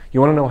 You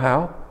want to know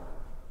how?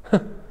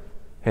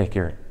 Hey,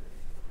 Garrett,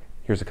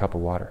 here's a cup of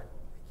water.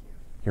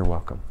 You're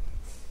welcome.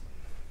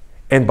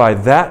 And by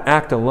that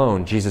act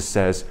alone, Jesus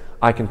says,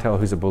 I can tell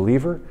who's a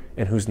believer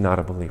and who's not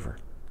a believer.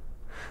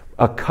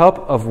 A cup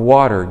of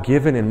water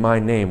given in my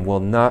name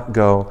will not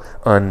go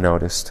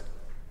unnoticed.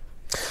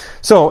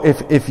 So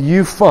if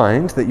you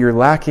find that you're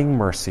lacking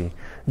mercy,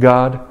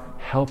 God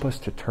help us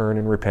to turn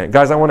and repent.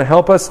 Guys, I want to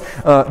help us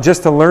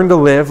just to learn to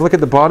live. Look at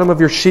the bottom of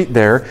your sheet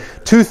there.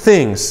 2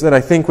 things that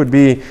I think would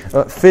be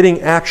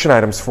fitting action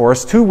items for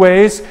us. 2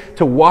 ways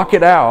to walk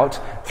it out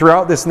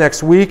throughout this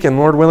next week and,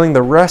 Lord willing,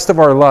 the rest of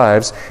our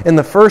lives. And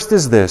the first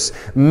is this: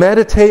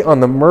 meditate on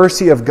the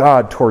mercy of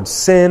God towards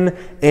sin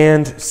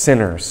and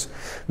sinners.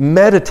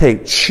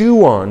 Meditate,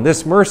 chew on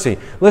this mercy.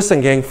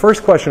 Listen, gang,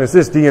 first question is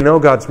this: do you know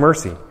God's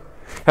mercy?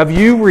 Have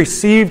you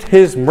received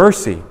His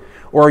mercy?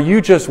 Or are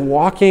you just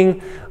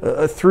walking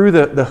through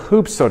the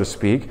hoops, so to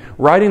speak,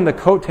 riding the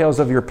coattails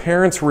of your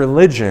parents'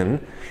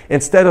 religion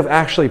instead of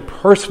actually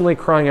personally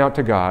crying out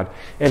to God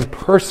and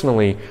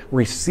personally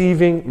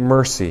receiving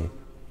mercy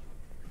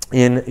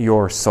in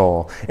your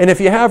soul? And if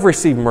you have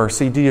received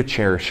mercy, do you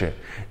cherish it?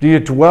 Do you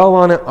dwell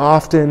on it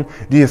often?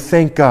 Do you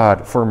thank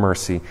God for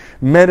mercy?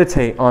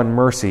 Meditate on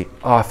mercy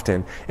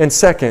often. And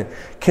second,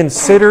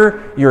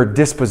 consider your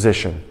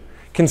disposition.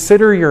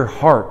 Consider your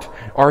heart.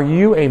 Are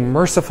you a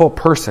merciful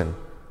person?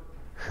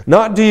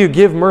 Not do you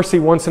give mercy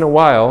once in a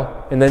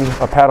while and then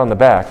a pat on the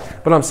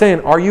back. But I'm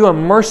saying, are you a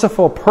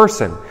merciful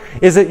person?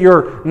 Is it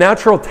your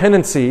natural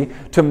tendency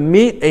to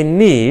meet a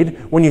need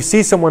when you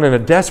see someone in a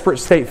desperate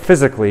state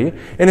physically?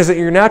 And is it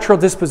your natural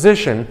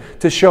disposition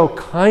to show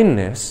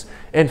kindness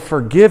and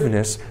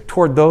forgiveness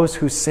toward those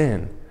who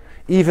sin,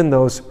 even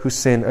those who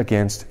sin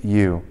against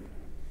you?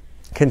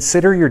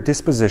 Consider your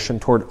disposition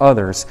toward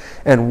others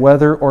and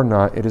whether or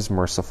not it is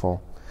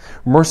merciful.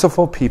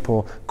 Merciful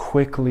people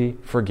quickly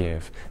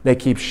forgive. They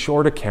keep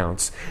short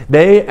accounts.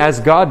 They, as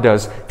God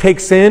does, take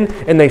sin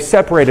and they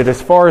separate it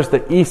as far as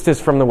the east is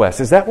from the west.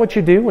 Is that what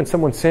you do when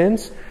someone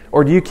sins?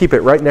 Or do you keep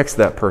it right next to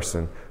that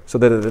person so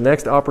that at the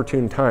next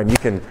opportune time you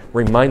can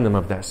remind them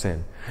of that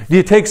sin? Do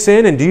you take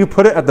sin and do you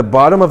put it at the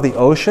bottom of the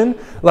ocean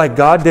like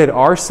God did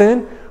our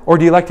sin? Or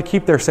do you like to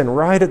keep their sin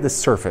right at the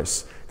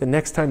surface? The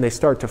next time they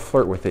start to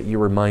flirt with it, you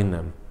remind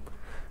them.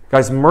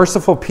 Guys,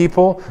 merciful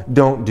people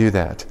don't do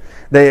that.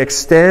 They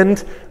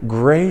extend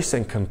grace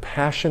and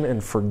compassion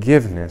and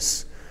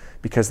forgiveness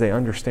because they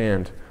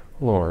understand,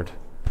 Lord,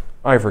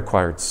 I've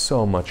required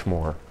so much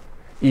more,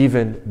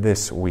 even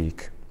this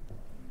week.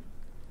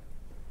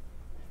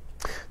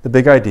 The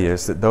big idea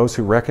is that those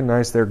who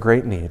recognize their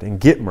great need and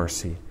get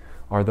mercy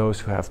are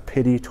those who have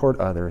pity toward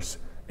others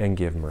and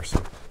give mercy.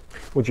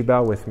 Would you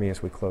bow with me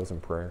as we close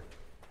in prayer?